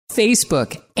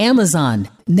Facebook, Amazon,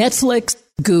 Netflix,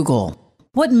 Google.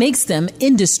 What makes them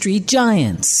industry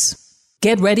giants?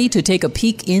 Get ready to take a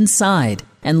peek inside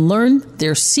and learn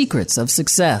their secrets of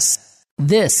success.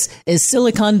 This is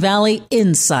Silicon Valley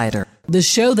Insider, the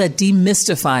show that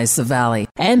demystifies the Valley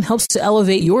and helps to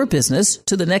elevate your business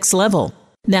to the next level.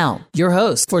 Now, your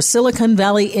host for Silicon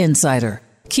Valley Insider,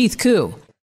 Keith Koo.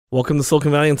 Welcome to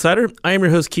Silicon Valley Insider. I am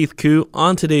your host, Keith Koo.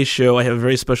 On today's show, I have a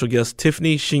very special guest,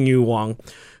 Tiffany Xingyu Wang,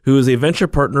 who is a venture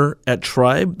partner at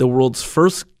Tribe, the world's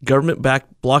first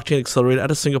government-backed blockchain accelerator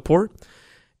out of Singapore,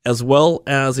 as well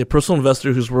as a personal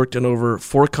investor who's worked in over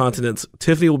 4 continents.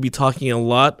 Tiffany will be talking a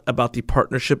lot about the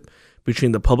partnership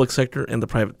between the public sector and the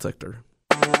private sector.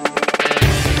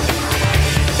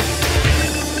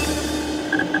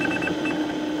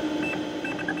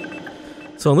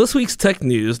 So in this week's tech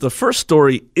news, the first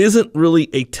story isn't really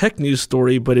a tech news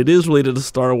story, but it is related to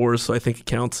Star Wars, so I think it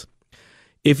counts.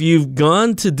 If you've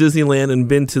gone to Disneyland and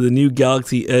been to the new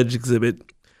Galaxy Edge exhibit,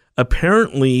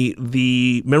 apparently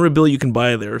the memorabilia you can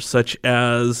buy there, such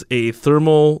as a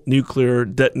thermonuclear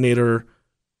detonator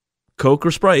Coke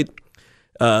or Sprite,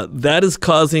 that is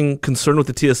causing concern with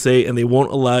the TSA, and they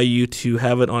won't allow you to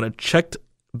have it on a checked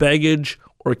baggage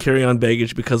or carry-on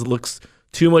baggage because it looks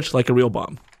too much like a real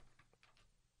bomb.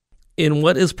 In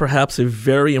what is perhaps a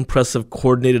very impressive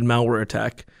coordinated malware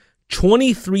attack,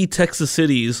 23 Texas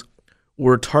cities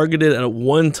were targeted at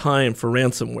one time for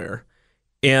ransomware.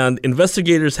 And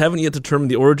investigators haven't yet determined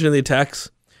the origin of the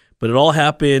attacks, but it all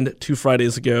happened 2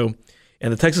 Fridays ago.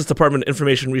 And the Texas Department of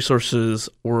Information Resources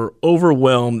were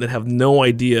overwhelmed and have no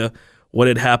idea what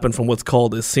had happened from what's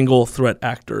called a single threat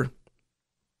actor.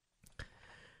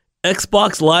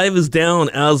 Xbox Live is down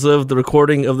as of the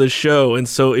recording of this show. And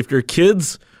so if your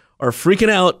kids are freaking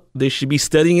out, they should be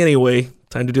studying anyway.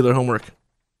 Time to do their homework.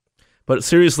 But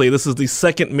seriously, this is the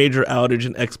second major outage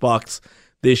in Xbox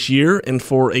this year, and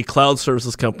for a cloud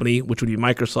services company, which would be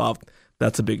Microsoft,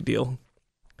 that's a big deal.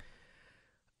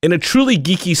 In a truly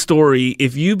geeky story,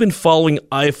 if you've been following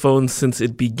iPhone since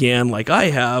it began like I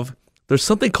have, there's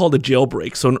something called a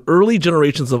jailbreak. So in early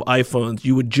generations of iPhones,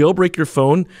 you would jailbreak your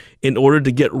phone in order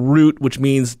to get root, which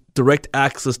means direct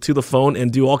access to the phone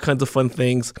and do all kinds of fun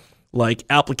things like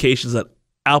applications that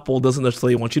Apple doesn't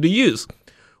necessarily want you to use.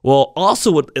 Well,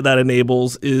 also what that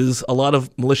enables is a lot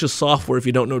of malicious software if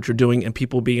you don't know what you're doing and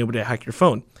people being able to hack your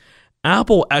phone.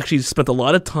 Apple actually spent a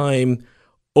lot of time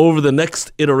over the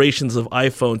next iterations of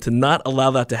iPhone to not allow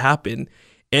that to happen.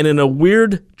 And in a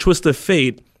weird twist of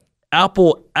fate,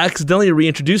 Apple accidentally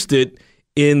reintroduced it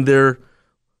in their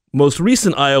most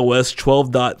recent iOS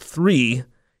 12.3,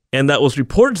 and that was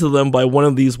reported to them by one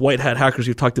of these white hat hackers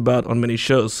we've talked about on many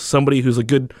shows, somebody who's a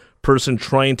good person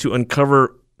trying to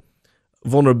uncover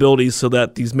vulnerabilities so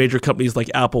that these major companies like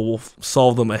Apple will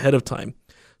solve them ahead of time.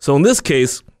 So in this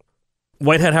case,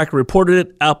 white hat hacker reported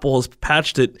it, Apple has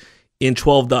patched it in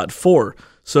 12.4.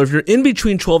 So if you're in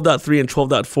between 12.3 and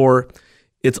 12.4,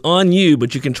 it's on you,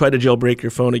 but you can try to jailbreak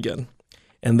your phone again.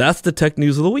 And that's the tech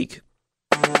news of the week.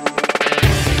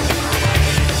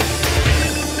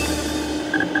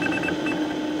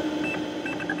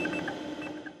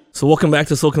 So welcome back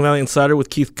to Silicon Valley Insider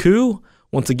with Keith Koo.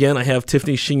 Once again, I have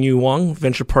Tiffany Xingyu Wang,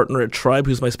 venture partner at Tribe,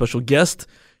 who's my special guest.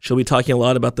 She'll be talking a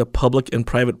lot about the public and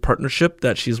private partnership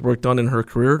that she's worked on in her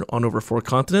career on over 4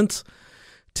 continents.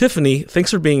 Tiffany,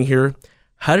 thanks for being here.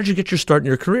 How did you get your start in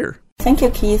your career? Thank you,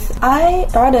 Keith. I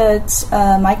started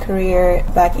my career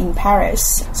back in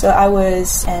Paris. So I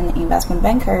was an investment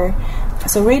banker.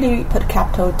 So really put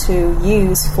capital to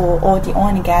use for all the oil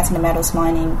and gas and metals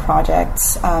mining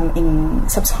projects in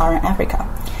sub-Saharan Africa.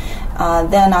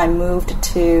 Then I moved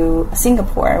to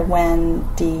Singapore when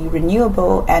the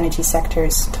renewable energy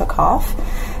sectors took off.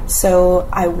 So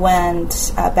I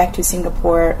went back to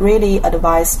Singapore, really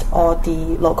advised all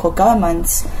the local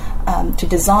governments to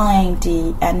design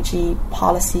the energy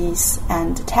policies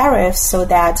and tariffs so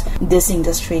that this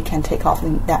industry can take off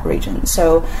in that region.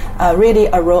 So really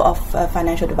a role of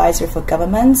financial advisor for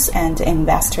governments and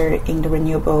investor in the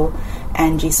renewable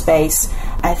energy space.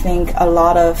 I think a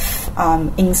lot of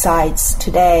insights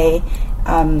today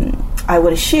I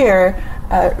would share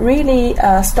really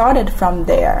started from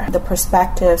there. The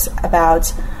perspectives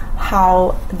about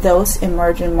how those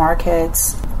emerging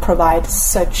markets provide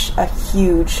such a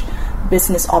huge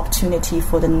business opportunity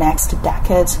for the next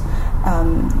decade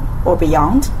or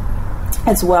beyond,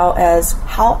 as well as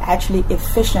how actually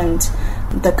efficient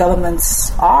the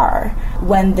governments are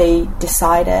when they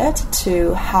decided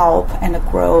to help and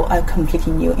grow a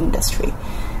completely new industry.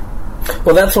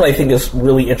 Well, that's what I think is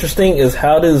really interesting, is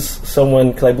how does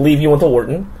someone, because I believe you went to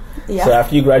Wharton, Yeah. So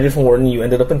after you graduated from Wharton, you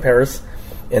ended up in Paris.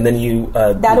 And then you...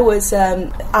 that was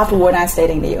after when I stayed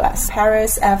in the U.S.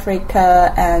 Paris,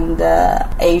 Africa, and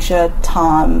Asia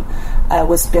time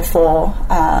was before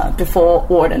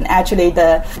Wharton. Actually,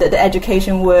 the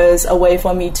education was a way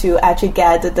for me to actually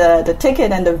get the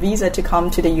ticket and the visa to come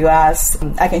to the U.S.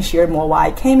 I can share more why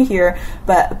I came here.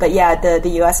 But yeah, the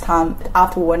U.S. time,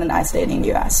 after Wharton, I stayed in the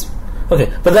U.S.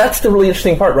 Okay, but that's the really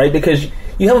interesting part, right? Because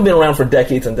you haven't been around for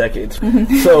decades and decades.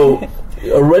 So...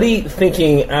 already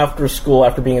thinking after school,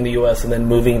 after being in the U.S. and then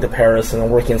moving to Paris and then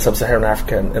working in sub-Saharan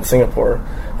Africa and Singapore,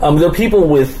 there are people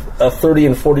with 30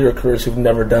 and 40-year careers who've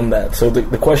never done that. So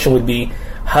the question would be,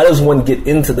 how does one get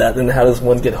into that, and how does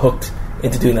one get hooked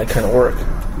into doing that kind of work?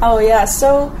 Oh, yeah.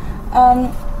 So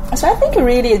I think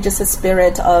really it's just a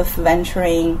spirit of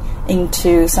venturing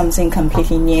into something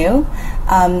completely new,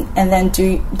 and then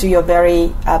do your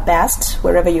very best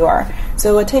wherever you are.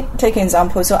 So take an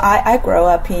example. So I grew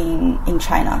up in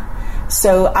China.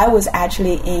 So I was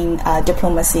actually in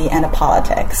diplomacy and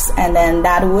politics, and then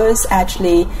that was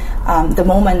actually the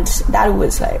moment that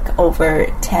was like over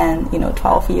 10,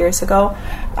 12 years ago.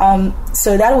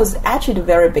 So that was actually the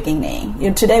very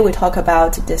beginning. Today we talk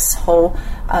about this whole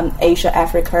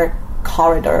Asia-Africa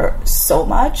corridor so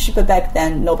much, but back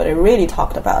then nobody really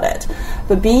talked about it.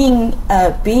 But being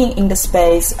in the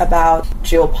space about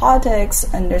geopolitics,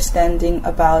 understanding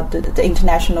about the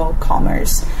international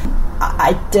commerce,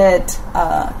 I did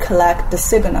collect the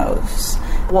signals.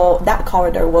 Well, that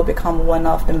corridor will become one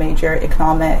of the major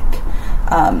economic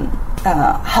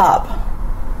hub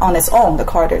on its own, the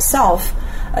corridor itself,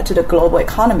 to the global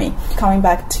economy. Coming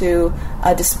back to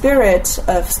the spirit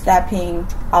of stepping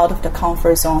out of the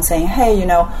comfort zone, saying, hey,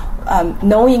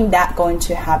 knowing that going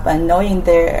to happen, knowing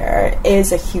there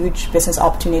is a huge business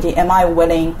opportunity, am I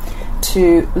willing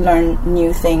to learn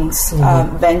new things,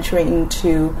 venturing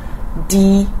into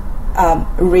the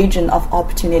region of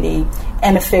opportunity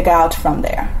and figure out from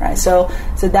there, right? So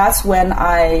that's when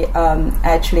I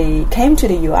actually came to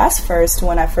the U.S. first,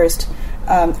 when I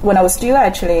was still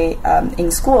actually in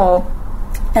school.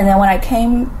 And then when I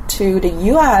came to the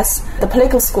U.S., the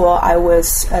political school I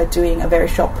was doing a very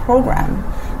short program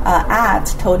at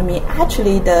told me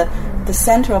actually the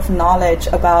center of knowledge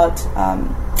about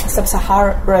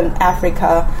sub-Saharan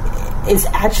Africa is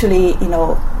actually,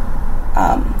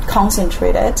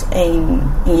 concentrated in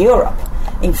Europe,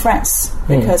 in France,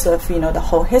 because of, the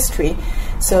whole history.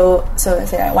 So I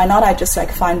said, why not I just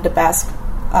find the best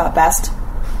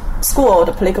school,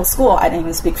 the political school. I didn't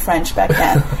even speak French back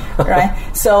then, right?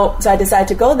 So I decided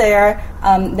to go there.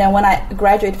 Then when I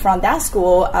graduated from that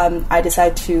school, I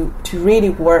decided to really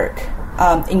work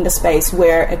in the space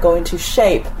where I'm going to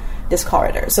shape this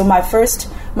corridor. So my first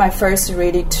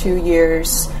really 2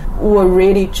 years were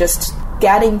really just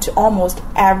getting to almost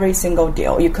every single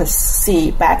deal you could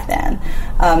see back then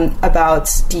about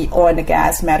the oil and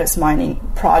gas metals mining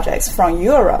projects from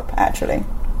Europe, actually,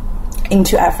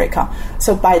 into Africa.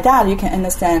 So by that, you can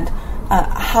understand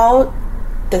how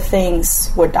the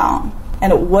things were done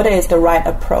and what is the right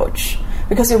approach.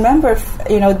 Because remember,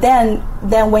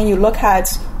 then when you look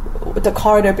at the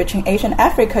corridor between Asia and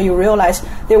Africa, you realize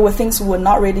there were things that were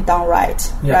not really done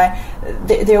right. Yeah. Right?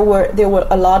 There were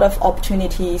a lot of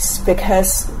opportunities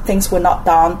because things were not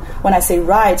done. When I say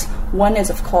right, one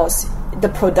is, of course, the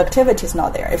productivity is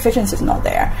not there, efficiency is not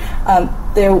there.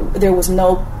 There was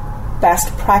no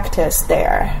best practice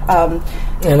there.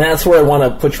 And that's where I want to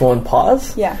put you on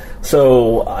pause. Yeah.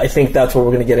 So I think that's where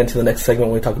we're going to get into the next segment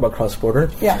when we talk about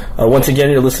cross-border. Yeah. Once again,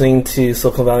 you're listening to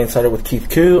Silicon Valley Insider with Keith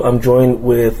Koo. I'm joined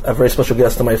with a very special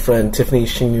guest, my friend Tiffany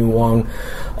Xingyu Wang,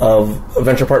 a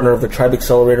venture partner of the Tribe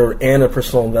Accelerator and a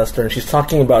personal investor. And she's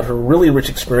talking about her really rich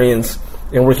experience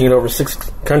in working in over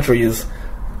 6 countries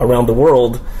around the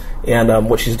world and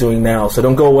what she's doing now. So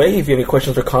don't go away. If you have any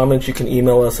questions or comments, you can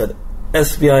email us at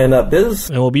svin.biz.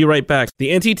 And we'll be right back.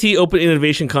 The NTT Open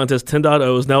Innovation Contest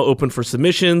 10.0 is now open for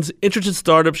submissions. Interested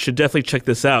startups should definitely check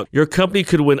this out. Your company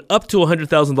could win up to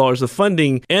 $100,000 of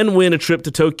funding and win a trip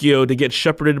to Tokyo to get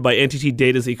shepherded by NTT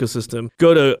Data's ecosystem.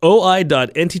 Go to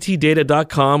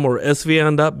oi.nttdata.com or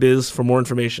svin.biz for more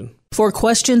information. For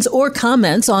questions or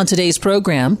comments on today's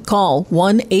program, call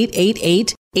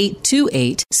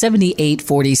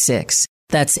 1-888-828-7846.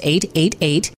 That's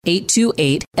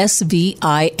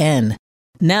 888-828-SVIN.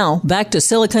 Now, back to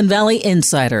Silicon Valley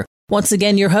Insider. Once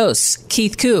again, your host,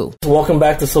 Keith Koo. Welcome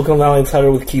back to Silicon Valley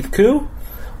Insider with Keith Koo.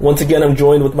 Once again, I'm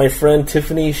joined with my friend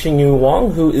Tiffany Xingyu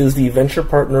Wang, who is the venture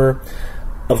partner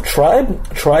of Tribe.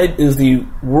 Tribe is the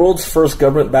world's first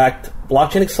government-backed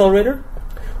blockchain accelerator.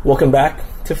 Welcome back,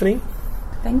 Tiffany.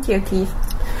 Thank you, Keith.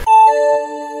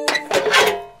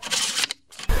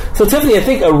 So So, Tiffany, I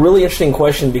think a really interesting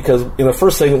question, because in the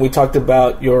first segment we talked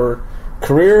about your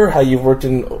career, how you've worked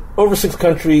in over 6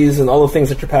 countries, and all the things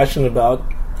that you're passionate about.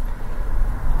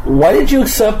 Why did you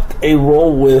accept a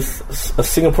role with a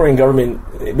Singaporean government,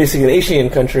 basically an Asian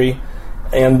country,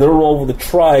 and their role with the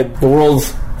Tribe, the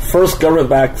world's first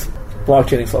government-backed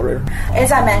blockchain accelerator?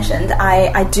 As I mentioned,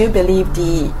 I do believe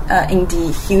in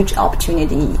the huge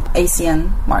opportunity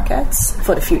ASEAN markets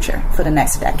for the future, for the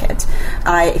next decade.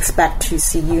 I expect to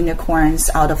see unicorns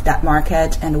out of that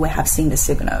market, and we have seen the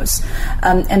signals.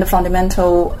 And the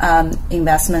fundamental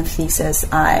investment thesis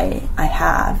I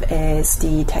have is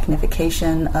the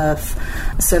technification of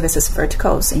services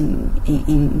verticals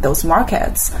in those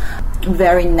markets.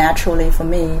 Very naturally for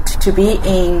me to be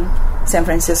in San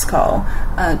Francisco,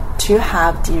 to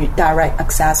have the direct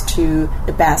access to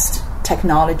the best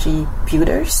technology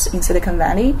builders in Silicon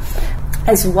Valley,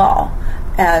 as well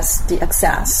as the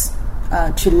access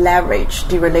to leverage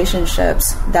the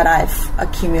relationships that I've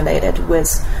accumulated with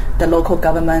the local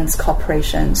governments,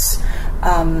 corporations,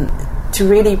 to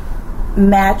really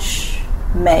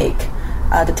make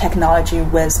the technology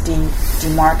with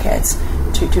the markets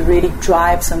to really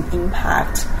drive some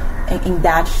impact in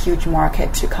that huge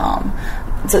market to come.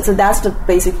 So that's the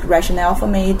basic rationale for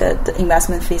me, the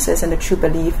investment thesis and the true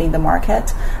belief in the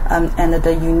market, and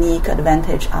the unique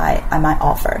advantage I might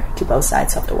offer to both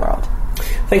sides of the world.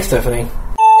 Thanks, Tiffany.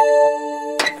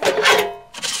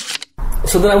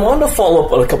 So then I wanted to follow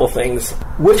up on a couple things.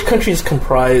 Which countries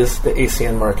comprise the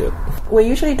ASEAN market? We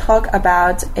usually talk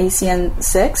about ASEAN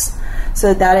 6.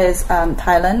 So that is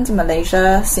Thailand,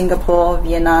 Malaysia, Singapore,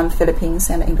 Vietnam, Philippines,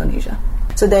 and Indonesia.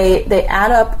 So they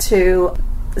add up to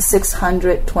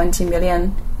 620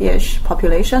 million-ish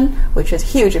population, which is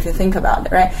huge if you think about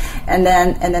it, right? And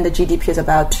then the GDP is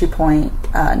about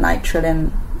 $2.9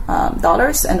 trillion,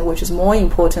 and which is more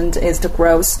important is the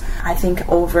growth, I think,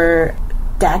 over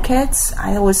decades.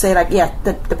 I would say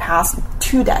the past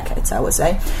 2 decades, I would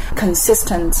say,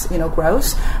 consistent,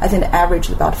 growth. I think the average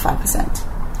is about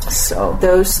 5%. So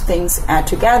those things add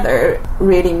together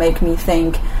really make me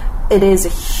think it is a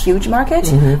huge market.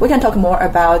 Mm-hmm. We can talk more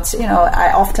about,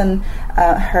 I often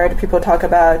heard people talk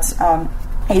about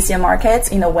Asian markets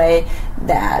in a way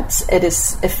that it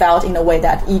felt in a way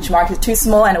that each market is too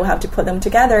small and we have to put them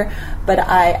together. But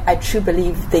I truly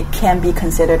believe they can be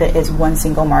considered as one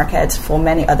single market for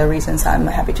many other reasons I'm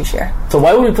happy to share. So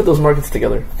why would we put those markets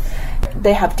together?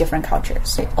 They have different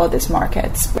cultures, all these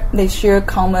markets. They share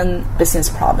common business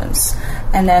problems.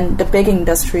 And then the big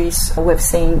industries we've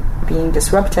seen being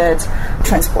disrupted,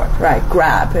 transport, right?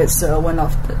 Grab is one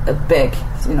of the big,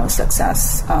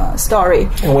 success story.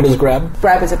 And what is Grab?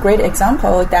 Grab is a great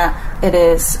example that it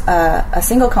is a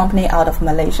single company out of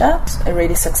Malaysia,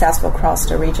 really successful across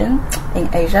the region in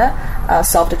Asia,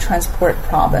 solved the transport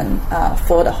problem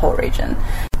for the whole region.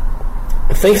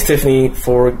 Thanks, Tiffany,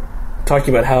 for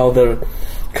talking about how the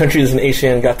countries in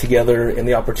ASEAN got together and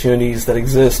the opportunities that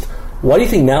exist. Why do you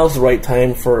think now is the right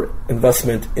time for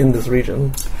investment in this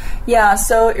region? Yeah,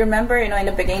 so remember, in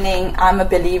the beginning, I'm a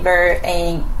believer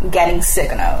in getting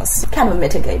signals, kind of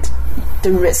mitigate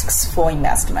the risks for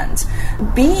investment.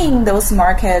 Being those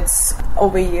markets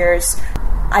over years,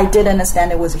 I did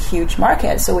understand it was a huge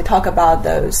market. So we talk about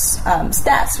those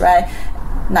stats, right?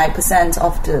 9%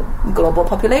 of the global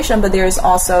population, but there is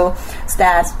also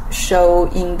stats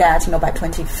showing that by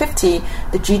 2050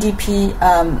 the GDP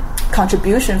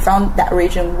contribution from that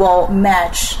region will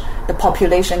match the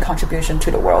population contribution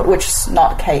to the world, which is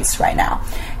not the case right now.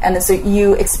 And so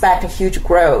you expect a huge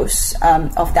growth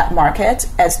of that market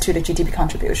as to the GDP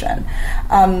contribution.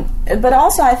 But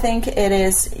also I think it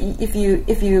is, if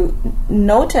you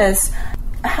notice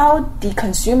how the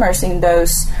consumers in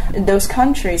those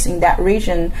countries in that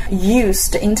region use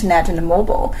the internet and the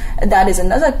mobile, that is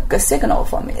another good signal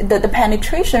for me. The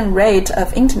penetration rate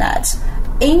of internet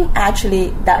in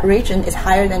actually that region is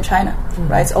higher than China, mm-hmm.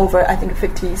 right? It's over, I think,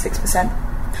 56%.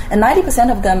 And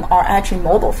 90% of them are actually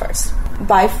mobile first.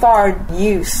 By far,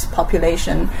 youth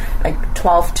population, like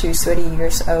 12 to 30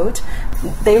 years old,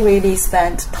 they really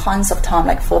spend tons of time,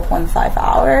 like 4.5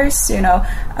 hours,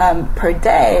 per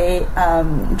day,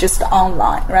 just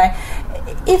online, right?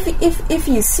 If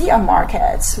you see a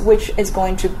market which is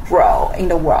going to grow in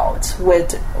the world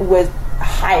with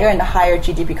higher and higher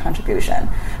GDP contribution,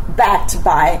 backed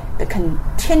by the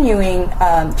continuing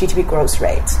GDP growth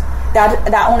rate,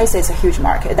 that only says a huge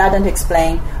market. That doesn't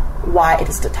explain why it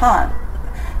is the time.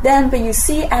 But you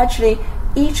see actually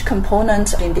each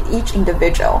component in each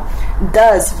individual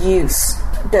does use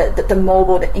the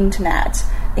mobile, the internet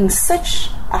in such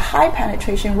a high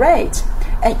penetration rate.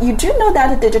 And you do know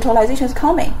that the digitalization is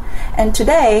coming. And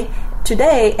today,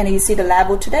 today, and you see the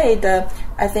level today,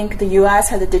 I think the US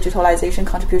had a digitalization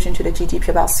contribution to the GDP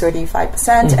about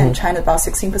 35%, and China about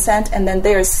 16%, and then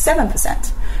there's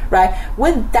 7%, right?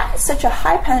 With that, such a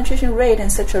high penetration rate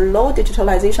and such a low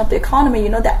digitalization of the economy,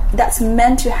 that's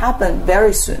meant to happen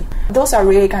very soon. Those are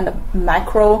really kind of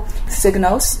macro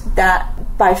signals that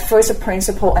by first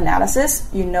principle analysis,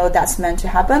 that's meant to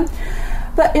happen.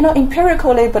 But,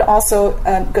 empirically, but also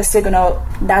good signal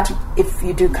that if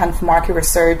you do kind of market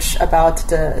research about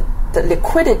the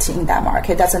liquidity in that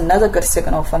market, that's another good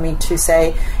signal for me to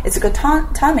say it's a good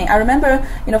timing. I remember,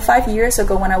 5 years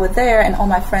ago when I was there and all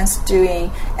my friends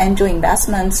doing angel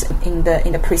investments in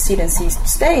the pre-seed and seed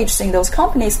stage in those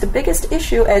companies, the biggest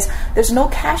issue is there's no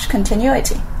cash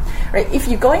continuity. Right? If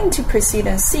you go into pre-seed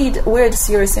and seed, we're the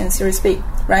Series A and Series B,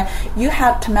 right? You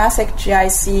have Temasek,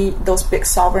 GIC, those big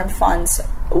sovereign funds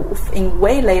in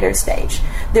way later stage.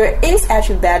 There is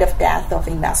actually value of death of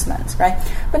investments, right?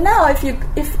 But now if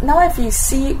you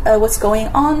see what's going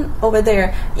on over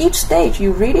there, each stage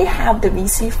you really have the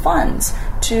VC funds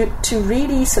to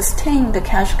really sustain the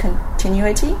cash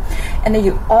continuity, and then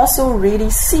you also really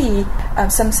see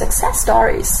some success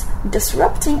stories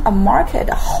disrupting a market,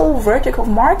 a whole vertical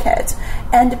market,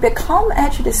 and become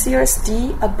actually the Series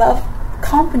D above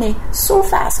company so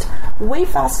fast, way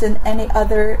faster than any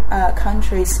other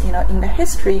countries in the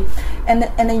history, and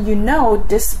then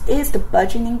this is the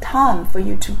budgeting time for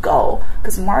you to go,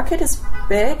 because market is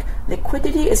big,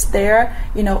 liquidity is there,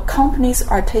 companies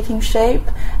are taking shape,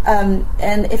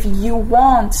 and if you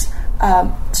want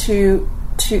to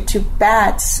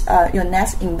bet your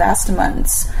next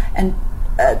investments and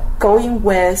going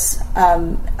with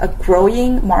a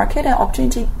growing market and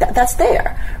opportunity that's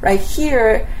there right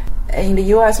here. In the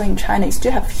US or in China, you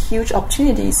still have huge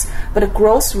opportunities, but the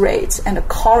growth rate and the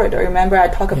corridor, remember I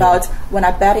talk about when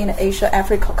I bet in the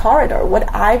Asia-Africa corridor,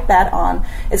 what I bet on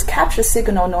is capture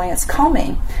signal knowing it's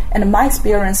coming. And in my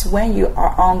experience, when you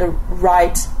are on the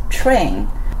right train,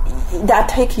 that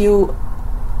take you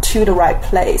to the right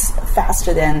place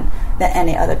faster than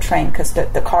any other train, because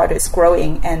the corridor is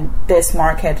growing and this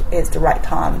market is the right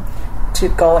time to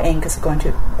go in because it's going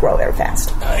to grow very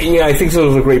fast. I think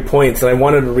those are great points, and I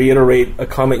wanted to reiterate a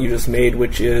comment you just made,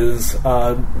 which is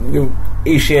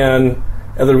ASEAN,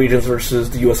 other regions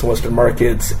versus the U.S. and Western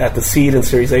markets. At the seed and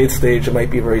Series A stage, it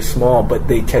might be very small, but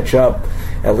they catch up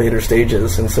at later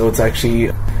stages, and so it's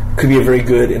actually could be a very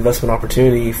good investment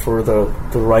opportunity for the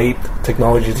right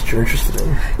technology that you're interested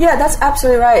in. Yeah, that's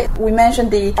absolutely right. We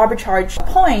mentioned the arbitrage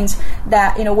point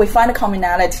that we find a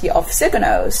commonality of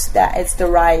signals that it's the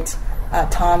right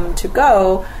time to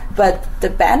go, but the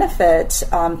benefit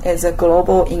as a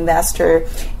global investor,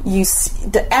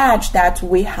 the edge that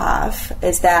we have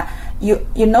is that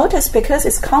you notice because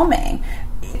it's coming,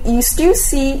 you still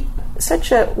see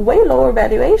such a way lower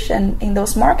valuation in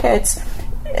those markets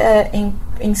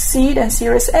in seed and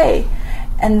Series A,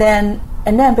 and then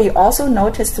but you also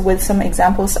noticed with some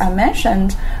examples I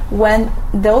mentioned, when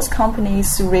those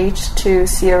companies reach to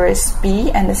Series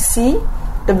B and C,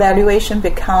 the valuation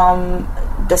become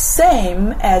the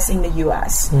same as in the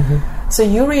US. Mm-hmm. So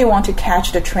you really want to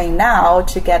catch the train now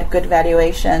to get good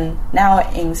valuation now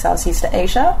in Southeast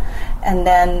Asia, and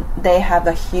then they have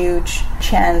a huge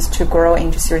chance to grow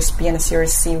into Series B and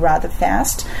Series C rather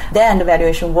fast. Then the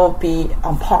valuation will be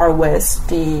on par with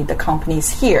the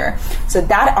companies here. So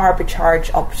that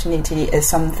arbitrage opportunity is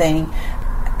something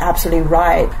absolutely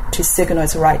right to signal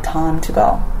it's the right time to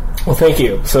go. Well, thank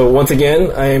you. So once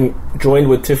again, I am joined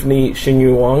with Tiffany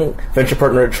Xingyu Wang, venture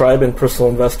partner at Tribe and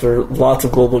personal investor, lots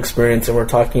of global experience, and we're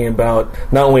talking about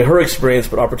not only her experience,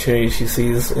 but opportunities she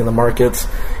sees in the markets.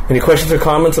 Any questions or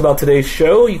comments about today's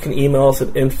show, you can email us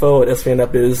at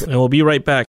info@svan.biz. And we'll be right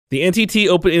back. The NTT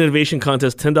Open Innovation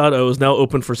Contest 10.0 is now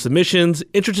open for submissions.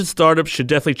 Interested startups should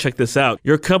definitely check this out.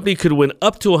 Your company could win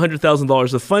up to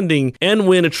 $100,000 of funding and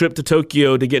win a trip to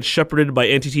Tokyo to get shepherded by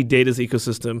NTT Data's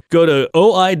ecosystem. Go to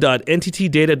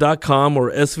oi.nttdata.com or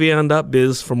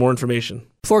svan.biz for more information.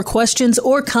 For questions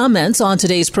or comments on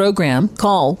today's program,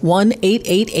 call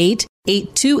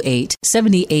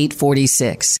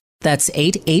 1-888-828-7846. That's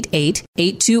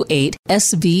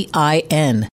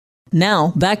 888-828-SVIN.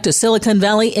 Now, back to Silicon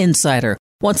Valley Insider.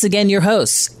 Once again, your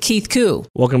host, Keith Koo.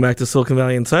 Welcome back to Silicon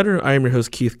Valley Insider. I am your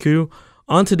host, Keith Koo.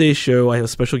 On today's show, I have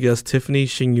special guest Tiffany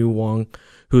Xingyu Wang,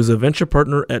 who is a venture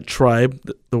partner at Tribe,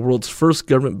 the world's first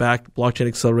government-backed blockchain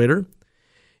accelerator.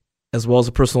 As well as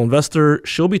a personal investor,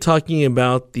 she'll be talking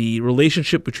about the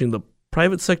relationship between the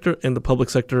private sector and the public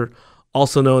sector,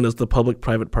 also known as the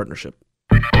public-private partnership.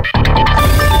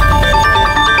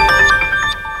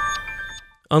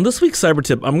 On this week's Cyber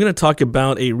Tip, I'm going to talk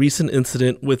about a recent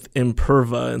incident with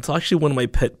Imperva. It's actually one of my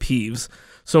pet peeves.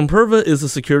 So Imperva is a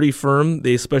security firm.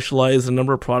 They specialize in a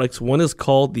number of products. One is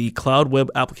called the Cloud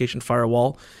Web Application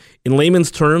Firewall. In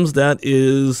layman's terms, that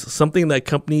is something that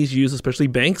companies use, especially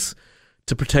banks,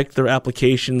 to protect their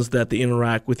applications that they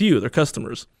interact with you, their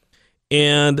customers.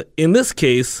 And in this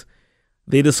case,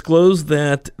 they disclosed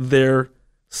that their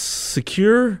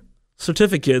secure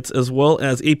certificates as well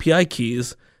as API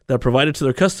keys that are provided to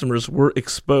their customers were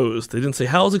exposed. They didn't say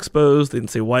how it was exposed. They didn't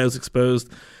say why it was exposed.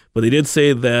 But they did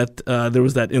say that there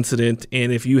was that incident.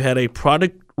 And if you had a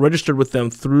product registered with them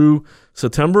through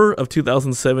September of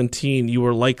 2017, you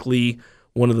were likely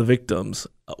one of the victims.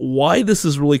 Why this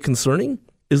is really concerning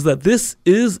is that this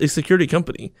is a security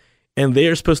company, and they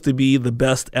are supposed to be the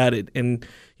best at it. And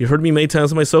you heard me many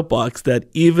times in my soapbox that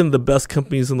even the best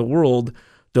companies in the world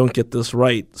don't get this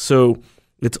right. So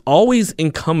it's always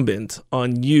incumbent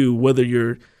on you, whether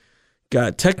you're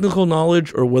got technical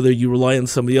knowledge or whether you rely on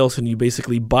somebody else and you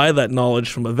basically buy that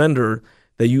knowledge from a vendor,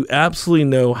 that you absolutely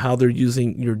know how they're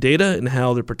using your data and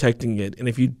how they're protecting it. And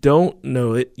if you don't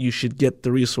know it, you should get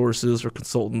the resources or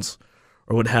consultants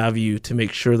or what have you to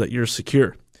make sure that you're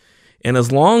secure. And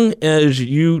as long as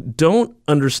you don't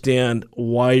understand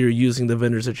why you're using the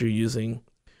vendors that you're using,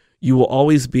 you will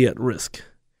always be at risk.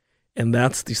 And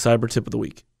that's the Cyber Tip of the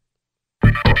Week.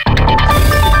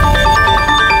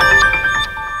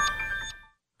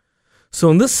 So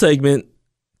in this segment,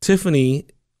 Tiffany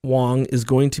Wang is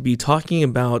going to be talking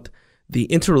about the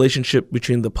interrelationship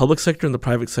between the public sector and the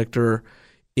private sector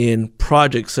in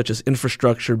projects such as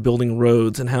infrastructure, building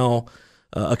roads, and how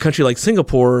a country like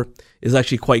Singapore is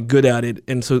actually quite good at it.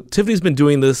 And so Tiffany's been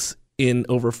doing this in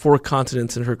over 4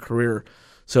 continents in her career.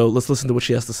 So let's listen to what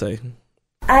she has to say.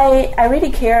 I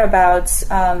really care about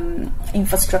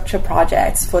infrastructure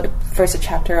projects for the first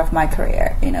chapter of my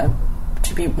career.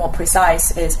 To be more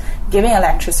precise, is giving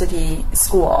electricity,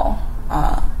 school,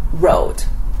 road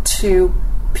to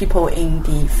people in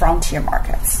the frontier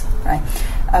markets, right,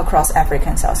 across Africa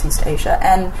and Southeast Asia.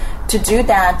 And to do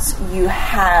that, you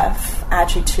have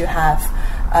actually to have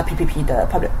PPP, the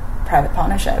public-private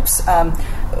partnerships,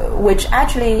 which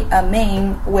actually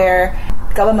mean where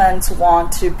governments want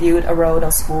to build a road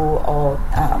or school or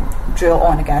drill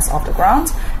oil and gas off the ground,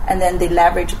 and then they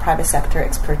leverage private sector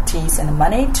expertise and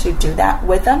money to do that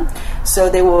with them. So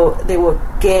they will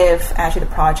give actually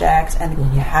the project, and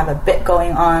you have a bid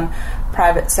going on.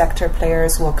 Private sector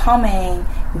players will come in,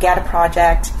 get a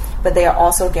project, but they are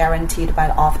also guaranteed by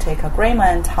the offtake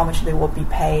agreement how much they will be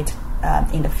paid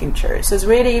in the future. So it's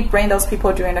really bring those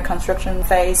people during the construction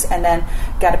phase and then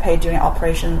get paid during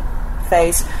operation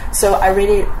phase. So I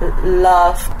really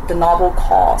love the novel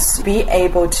cause, be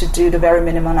able to do the very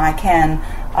minimum I can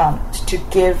to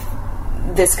give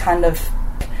this kind of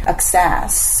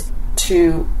access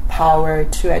to power,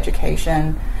 to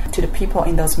education, to the people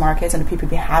in those markets, and the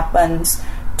PPP happens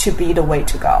to be the way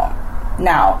to go.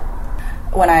 Now,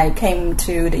 when I came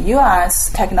to the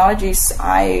US, technologies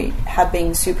I have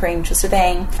been super interested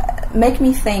in make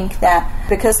me think that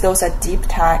because those are deep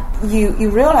tech, you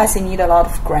realize you need a lot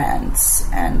of grants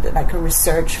and like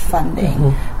research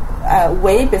funding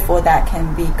way before that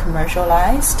can be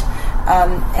commercialized.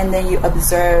 And then you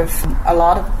observe a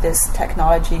lot of these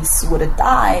technologies would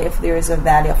die if there is a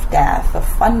valley of death of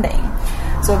funding.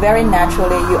 So very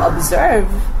naturally, you observe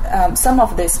some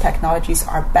of these technologies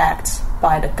are backed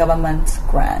by the government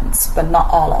grants, but not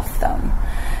all of them.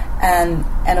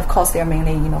 And of course, they're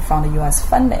mainly from the U.S.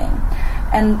 funding.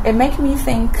 And it makes me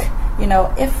think,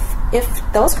 if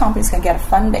those companies can get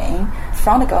funding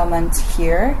from the government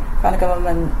here,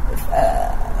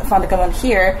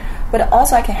 but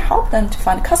also I can help them to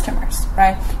find customers,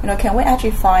 right? Can we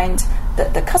actually find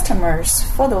the customers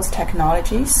for those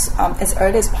technologies as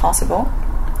early as possible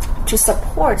to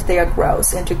support their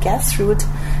growth and to get through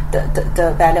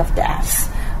the valley of death?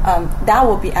 That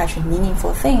will be actually a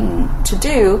meaningful thing to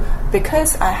do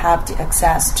because I have the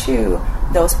access to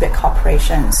those big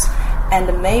corporations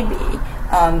and maybe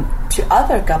to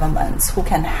other governments who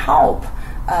can help,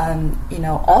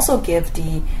 also give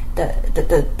the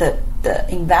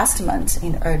investment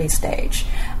in the early stage.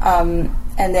 And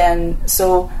then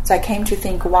so I came to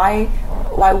think, why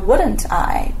wouldn't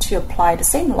I to apply the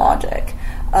same logic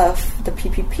of the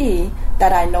PPP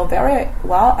that I know very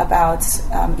well about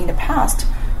in the past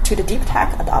to the deep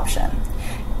tech adoption?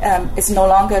 It's no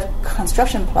longer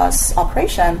construction plus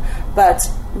operation, but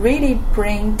really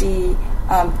bring the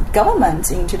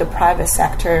government into the private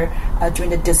sector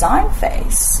during the design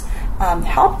phase,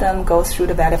 help them go through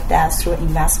the valley of death through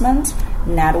investment,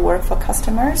 network for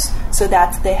customers so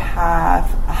that they have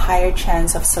a higher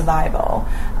chance of survival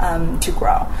to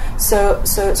grow. So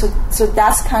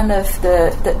that's kind of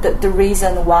the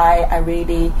reason why I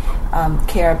really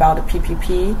care about the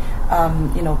PPP,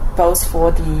 both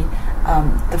for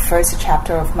the first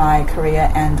chapter of my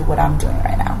career and what I'm doing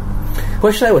right now.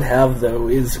 Question I would have, though,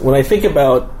 is when I think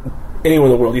about anywhere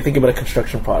in the world, you think about a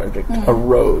construction project, a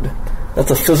road. That's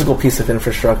a physical piece of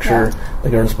infrastructure the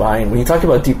government's buying. When you talk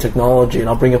about deep technology, and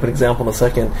I'll bring up an example in a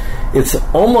second, it's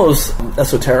almost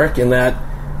esoteric in that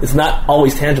it's not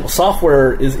always tangible.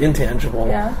 Software is intangible.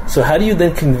 Yeah. So how do you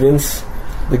then convince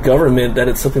the government that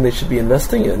it's something they should be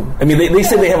investing in? I mean, they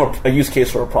say they have a use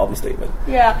case or a problem statement.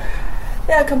 Yeah,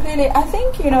 completely. I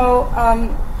think,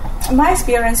 my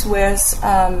experience with,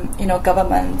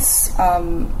 governments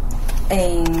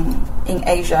in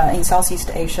Asia, in Southeast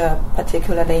Asia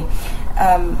particularly,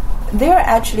 they're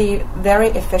actually very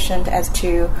efficient as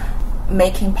to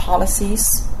making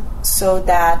policies so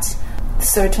that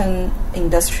certain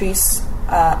industries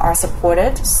are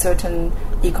supported, certain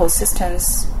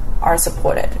ecosystems are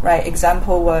supported, right?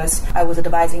 Example was I was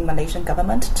advising Malaysian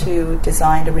government to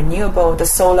design the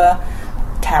solar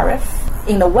tariff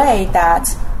in a way that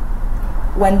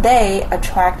when they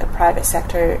attract a private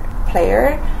sector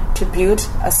player to build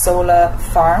a solar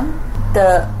farm,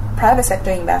 the private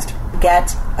sector investor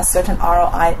get a certain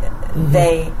ROI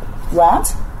they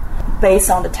want based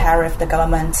on the tariff the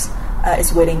government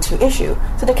is willing to issue.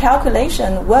 So the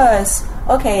calculation was,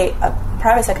 okay, a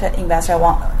private sector investor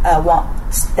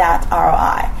wants that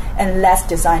ROI, and let's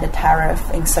design the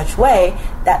tariff in such way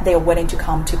that they are willing to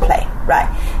come to play, right?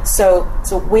 So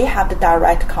we have the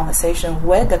direct conversation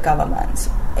with the government.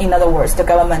 In other words, the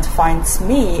government finds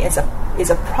me as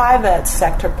a private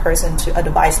sector person to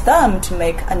advise them to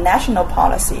make a national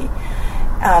policy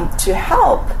to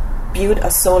help build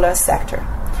a solar sector.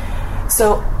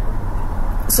 So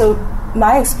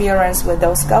my experience with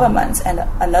those governments, and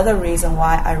another reason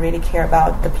why I really care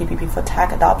about the PPP for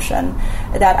tech adoption,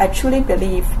 that I truly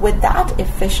believe with that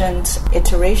efficient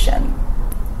iteration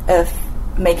of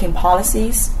making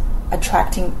policies,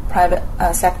 attracting private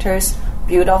sectors,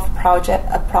 build off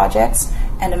projects,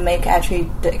 and make actually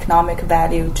the economic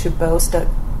value to both the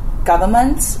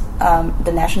governments,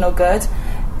 the national good,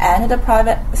 and the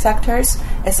private sectors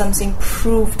is something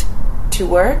proved to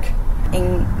work.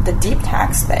 In the deep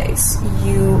tech space,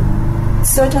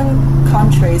 certain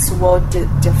countries will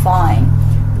define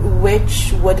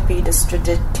which would be the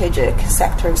strategic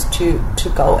sectors to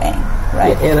go in,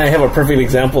 right? And I have a perfect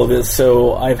example of this.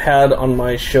 So I've had on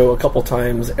my show a couple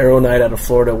times Aeronite out of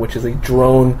Florida, which is a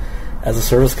drone as a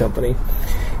service company.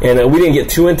 And we didn't get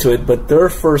too into it, but their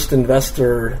first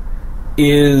investor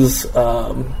is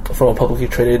from a publicly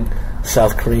traded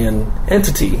South Korean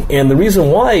entity. And the reason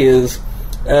why is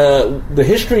the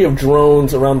history of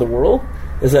drones around the world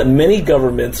is that many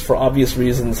governments, for obvious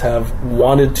reasons, have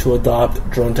wanted to adopt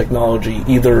drone technology,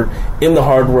 either in the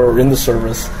hardware or in the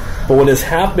service. But what has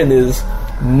happened is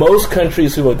most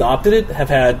countries who adopted it have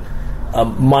had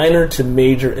minor to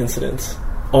major incidents,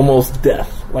 almost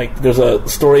death. Like there's a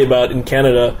story about in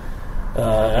Canada,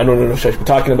 I don't know if I should be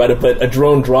talking about it, but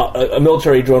a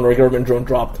military drone or a government drone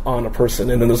dropped on a person,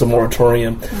 and then there's a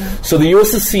moratorium. Mm-hmm. So the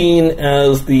U.S. is seen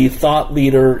as the thought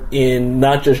leader in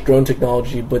not just drone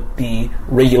technology, but the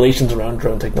regulations around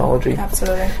drone technology.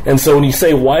 Absolutely. And so when you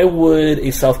say, why would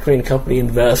a South Korean company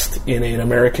invest in an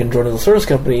American drone as a service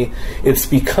company, it's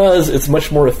because it's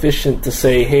much more efficient to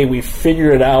say, hey, we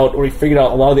figured out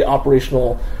a lot of the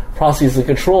operational processes and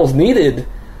controls needed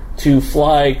to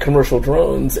fly commercial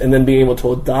drones, and then being able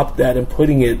to adopt that and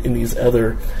putting it in these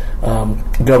other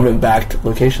government-backed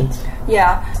locations.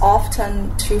 Yeah,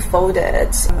 often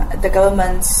two-folded. The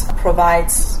government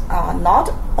provides not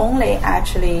only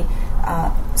actually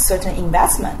certain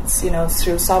investments,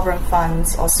 through sovereign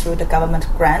funds or through the government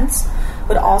grants,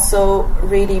 but also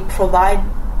really provide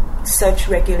such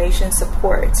regulation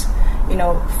support,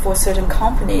 for certain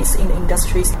companies in the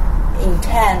industries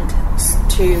intend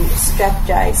to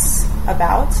strategize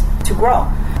about to grow.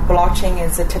 Blockchain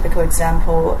is a typical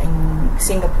example in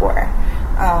Singapore,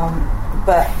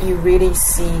 but you really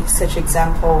see such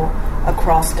example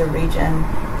across the region.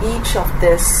 Each of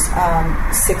these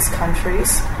 6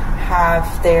 countries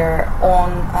have their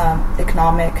own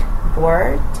economic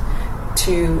board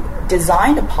to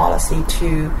design the policy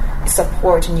to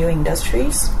support new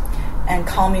industries, and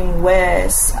coming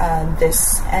with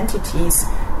these entities,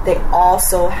 they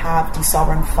also have the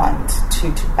sovereign fund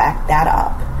to back that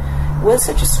up. With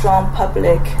such strong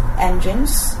public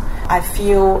engines, I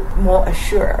feel more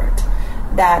assured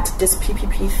that this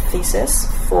PPP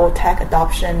thesis for tech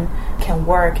adoption can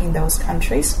work in those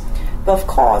countries, But of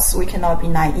course, we cannot be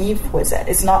naive with it.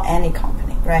 It's not any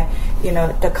company, right?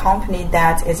 The company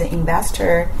that is an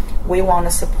investor, we want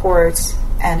to support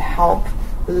and help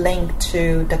link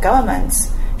to the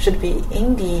governments should be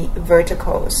in the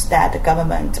verticals that the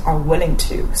government are willing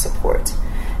to support.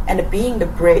 And being the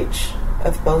bridge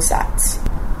of both sides,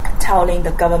 telling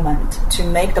the government to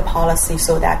make the policy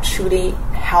so that truly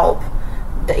help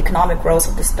the economic growth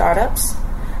of the startups,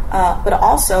 but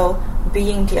also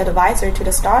being the advisor to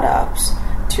the startups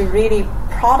to really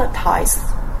productize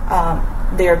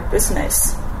their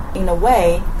business in a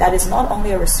way that is not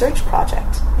only a research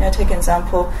project. Take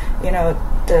example,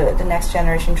 the next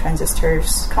generation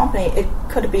transistors company, it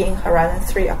could be in Horizon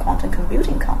 3 a quantum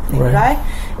computing company, right?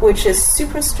 Which is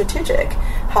super strategic.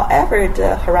 However,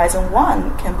 the Horizon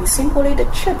 1 can be simply the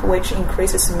chip which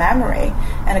increases memory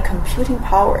and computing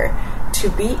power to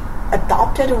be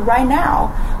adopted right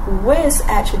now with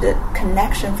actually the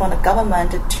connection from the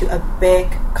government to a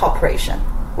big corporation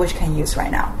which can use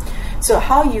right now. So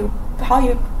how you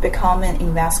become an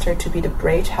investor to be the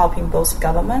bridge helping both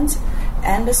governments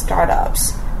and the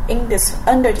startups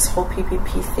under this whole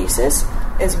PPP thesis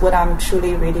is what I'm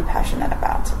truly really passionate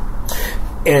about.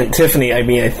 And Tiffany,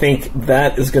 I think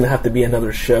that is going to have to be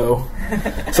another show.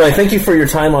 So I thank you for your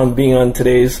time on being on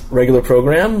today's regular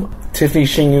program. Tiffany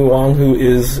Xingyu Wang, who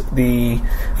is the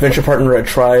venture partner at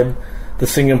Tribe, the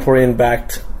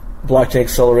Singaporean-backed blockchain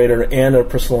accelerator, and a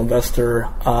personal investor.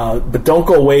 But don't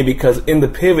go away, because in the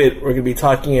pivot, we're going to be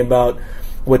talking about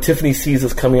what Tiffany sees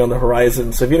as coming on the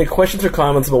horizon. So if you have any questions or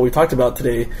comments about what we talked about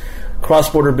today,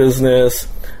 cross-border business,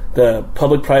 the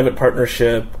public-private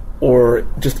partnership, or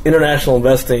just international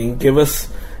investing, give us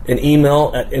an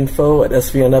email at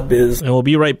info@svn.biz. And we'll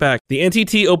be right back. The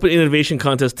NTT Open Innovation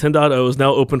Contest 10.0 is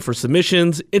now open for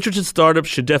submissions. Interested startups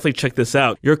should definitely check this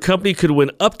out. Your company could win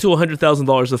up to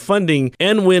 $100,000 of funding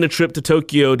and win a trip to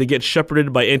Tokyo to get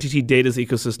shepherded by NTT Data's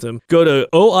ecosystem. Go to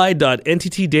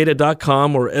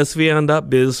oi.nttdata.com or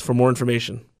svn.biz for more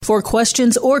information. For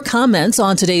questions or comments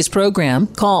on today's program,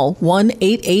 call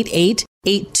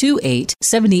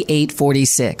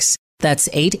 1-888-828-7846. That's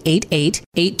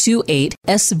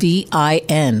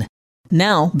 888-828-SVIN.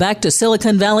 Now, back to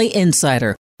Silicon Valley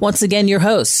Insider. Once again, your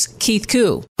host, Keith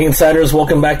Koo. Insiders,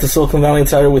 welcome back to Silicon Valley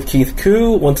Insider with Keith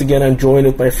Koo. Once again, I'm joined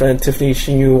with my friend Tiffany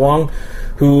Xingyu Wang,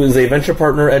 who is a venture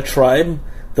partner at Tribe,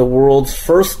 the world's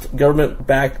first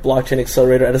government-backed blockchain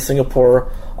accelerator out of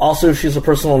Singapore. Also, she's a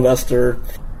personal investor.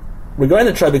 Regarding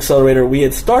the Tribe Accelerator, we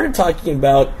had started talking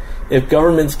about if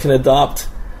governments can adopt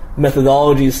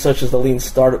methodologies such as the lean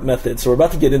startup method. So we're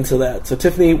about to get into that. So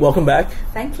Tiffany, welcome back.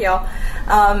 Thank you.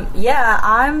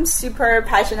 I'm super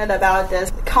passionate about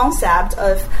this concept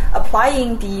of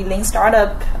applying the lean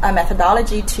startup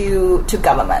methodology to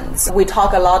governments. We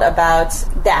talk a lot about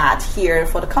that here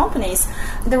for the companies.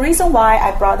 The reason why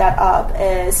I brought that up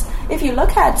is if you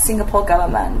look at Singapore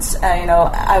government,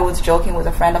 I was joking with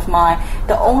a friend of mine,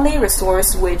 the only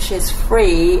resource which is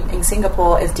free in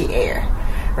Singapore is the air.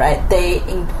 Right? They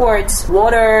import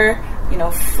water,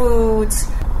 food,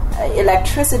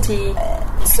 electricity.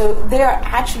 So they are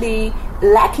actually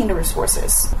lacking the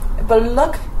resources. But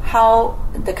look how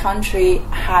the country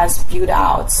has built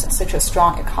out such a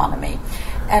strong economy.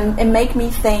 And it made me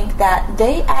think that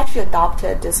they actually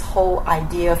adopted this whole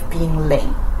idea of being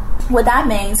lean. What that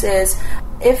means is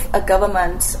if a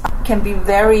government can be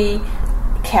very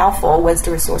careful with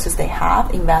the resources they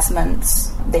have,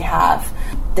 investments they have,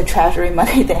 the treasury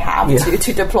money they have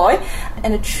to deploy,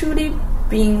 and truly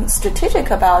being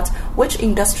strategic about which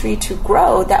industry to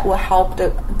grow that will help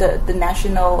the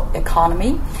national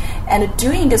economy, and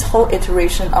doing this whole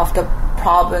iteration of the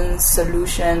problem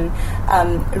solution,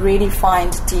 really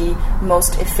find the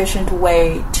most efficient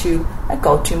way to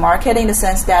go to market, in the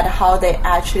sense that how they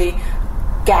actually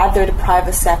gather the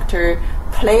private sector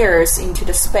players into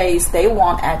the space they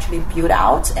want actually build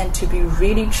out, and to be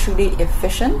really truly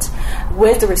efficient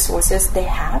with the resources they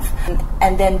have,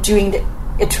 and then doing the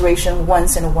iteration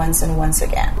once and once and once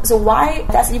again. So why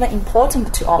that's even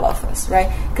important to all of us,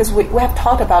 right? Because we have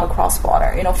talked about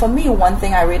cross-border. For me, one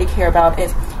thing I really care about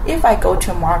is if I go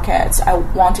to a market, I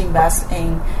want to invest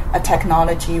in a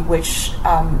technology which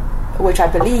I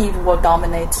believe will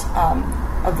dominate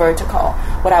a vertical.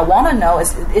 What I want to know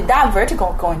is that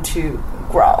vertical going to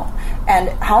grow, and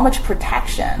how much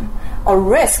protection or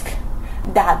risk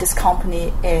that this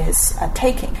company is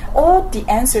taking. All the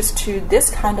answers to this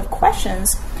kind of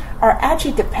questions are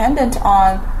actually dependent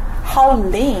on how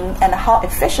lean and how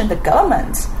efficient the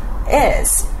government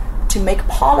is to make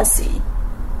policy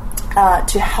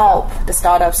to help the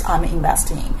startups I'm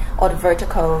investing in, or the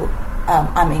vertical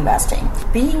I'm investing.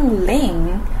 Being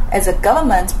lean as a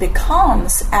government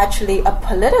becomes actually a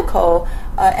political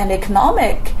and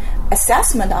economic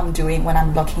assessment I'm doing when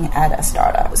I'm looking at a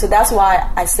startup. So that's why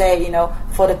I say,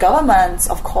 for the government,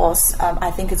 of course,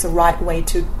 I think it's the right way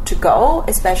to go,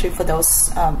 especially for those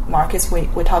markets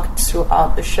we talked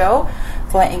throughout the show.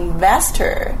 For an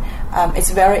investor,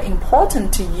 it's very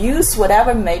important to use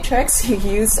whatever matrix you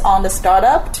use on the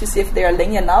startup to see if they're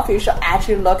lean enough. You should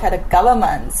actually look at the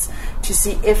governments to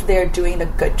see if they're doing a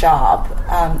good job,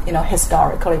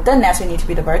 historically. It doesn't necessarily need to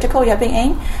be the vertical you have been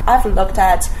in. I've looked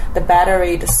at the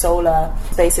battery, the solar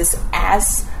spaces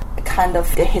as kind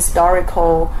of the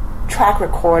historical track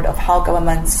record of how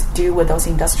governments deal with those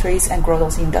industries and grow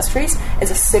those industries.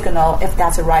 Is a signal if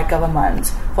that's the right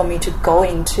government for me to go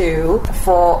into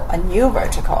for a new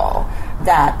vertical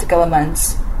that the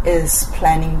government is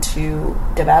planning to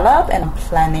develop and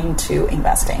planning to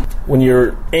invest in. When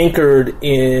you're anchored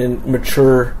in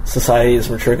mature societies,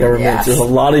 mature governments, there's a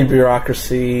lot of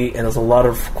bureaucracy and there's a lot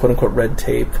of quote-unquote red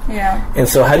tape. Yeah. And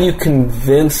so how do you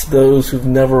convince those who've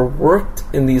never worked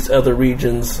in these other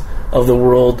regions of the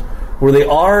world where they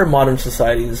are modern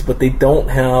societies, but they don't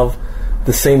have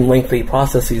the same lengthy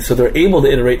processes, so they're able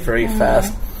to iterate very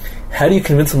fast? How do you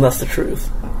convince them that's the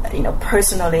truth?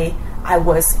 Personally, I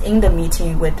was in the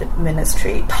meeting with the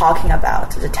ministry talking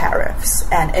about the tariffs,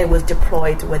 and it was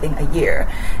deployed within a year,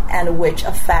 and which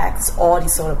affects all the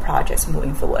solar projects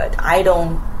moving forward. I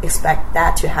don't expect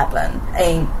that to happen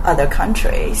in other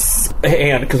countries.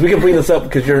 And because we can bring this up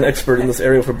because you're an expert in this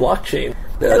area for blockchain.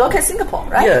 Look at Singapore,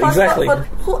 right? Yeah, exactly. But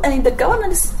the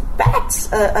government backs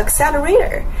an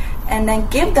accelerator and then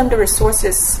give them the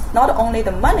resources, not only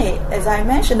the money, as I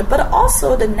mentioned, but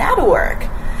also the network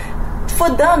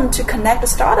for them to connect the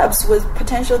startups with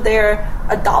potential their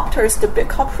adopters, the big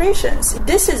corporations.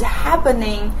 This is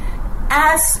happening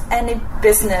as any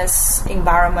business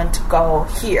environment go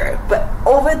here. But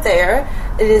over there,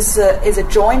 it is a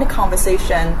joint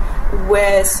conversation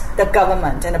with the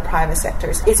government and the private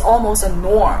sectors. It's almost a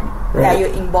norm that you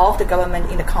involve the government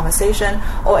in the conversation,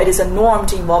 or it is a norm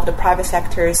to involve the private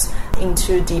sectors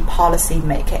into the policy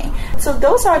making. So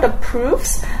those are the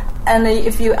proofs. And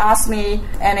if you ask me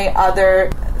any other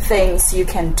things you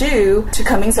can do to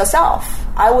convince yourself,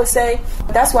 I would say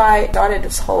that's why I started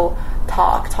this whole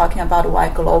talking about why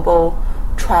global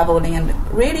traveling. And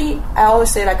really, I always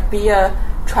say, be a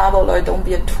traveler, don't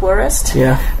be a tourist.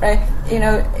 Yeah. Right?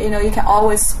 You can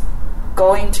always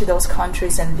go into those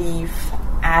countries and leave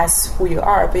as who you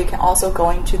are, but you can also go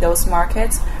into those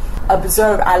markets,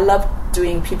 observe. I love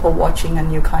doing people watching a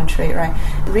new country, right?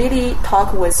 Really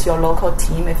talk with your local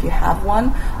team if you have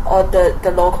one, or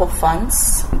the local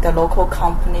funds, the local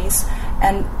companies.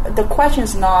 And the question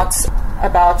is not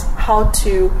about how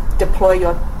to deploy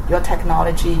your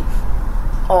technology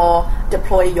or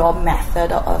deploy your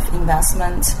method of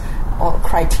investment or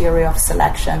criteria of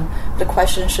selection. The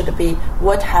question should be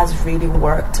what has really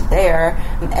worked there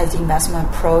as the investment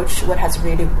approach, what has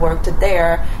really worked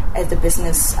there as the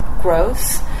business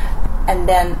growth. And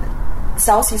then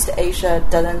Southeast Asia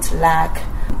doesn't lack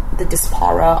the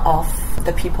diaspora of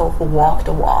the people who walk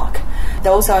the walk.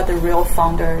 Those are the real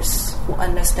founders who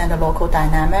understand the local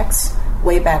dynamics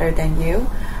way better than you.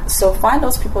 So find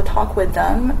those people, talk with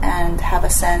them, and have a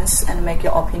sense and make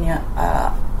your opinion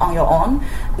on your own.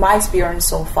 My experience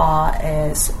so far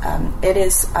is it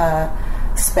is a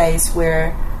space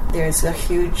where there's a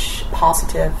huge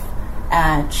positive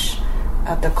edge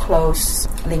of the close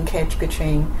linkage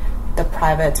between the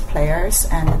private players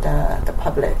and the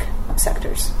public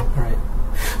sectors. All right.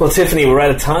 Well, Tiffany, we're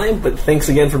out of time, but thanks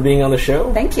again for being on the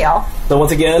show. Thank you. So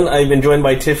once again, I've been joined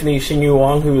by Tiffany Xingyu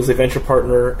Wang, who is a venture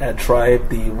partner at Tribe,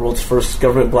 the world's first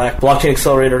government-backed blockchain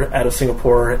accelerator out of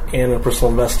Singapore, and a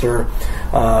personal investor.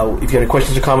 If you have any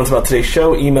questions or comments about today's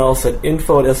show, email us at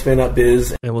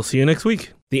info@svn.biz. And we'll see you next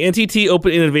week. The NTT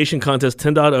Open Innovation Contest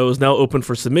 10.0 is now open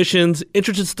for submissions.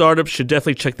 Interested startups should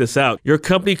definitely check this out. Your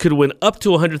company could win up to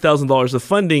 $100,000 of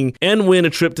funding and win a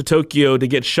trip to Tokyo to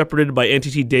get shepherded by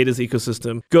NTT Data's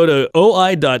ecosystem. Go to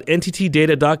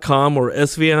oi.nttdata.com or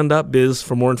svn.biz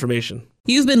for more information.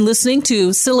 You've been listening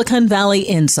to Silicon Valley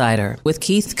Insider with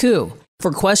Keith Koo.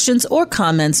 For questions or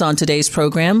comments on today's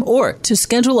program, or to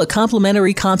schedule a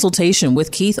complimentary consultation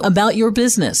with Keith about your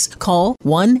business, call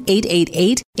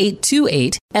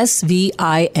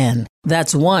 1-888-828-SVIN.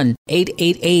 That's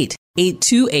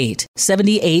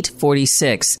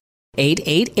 1-888-828-7846.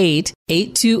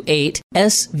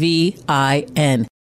 888-828-SVIN.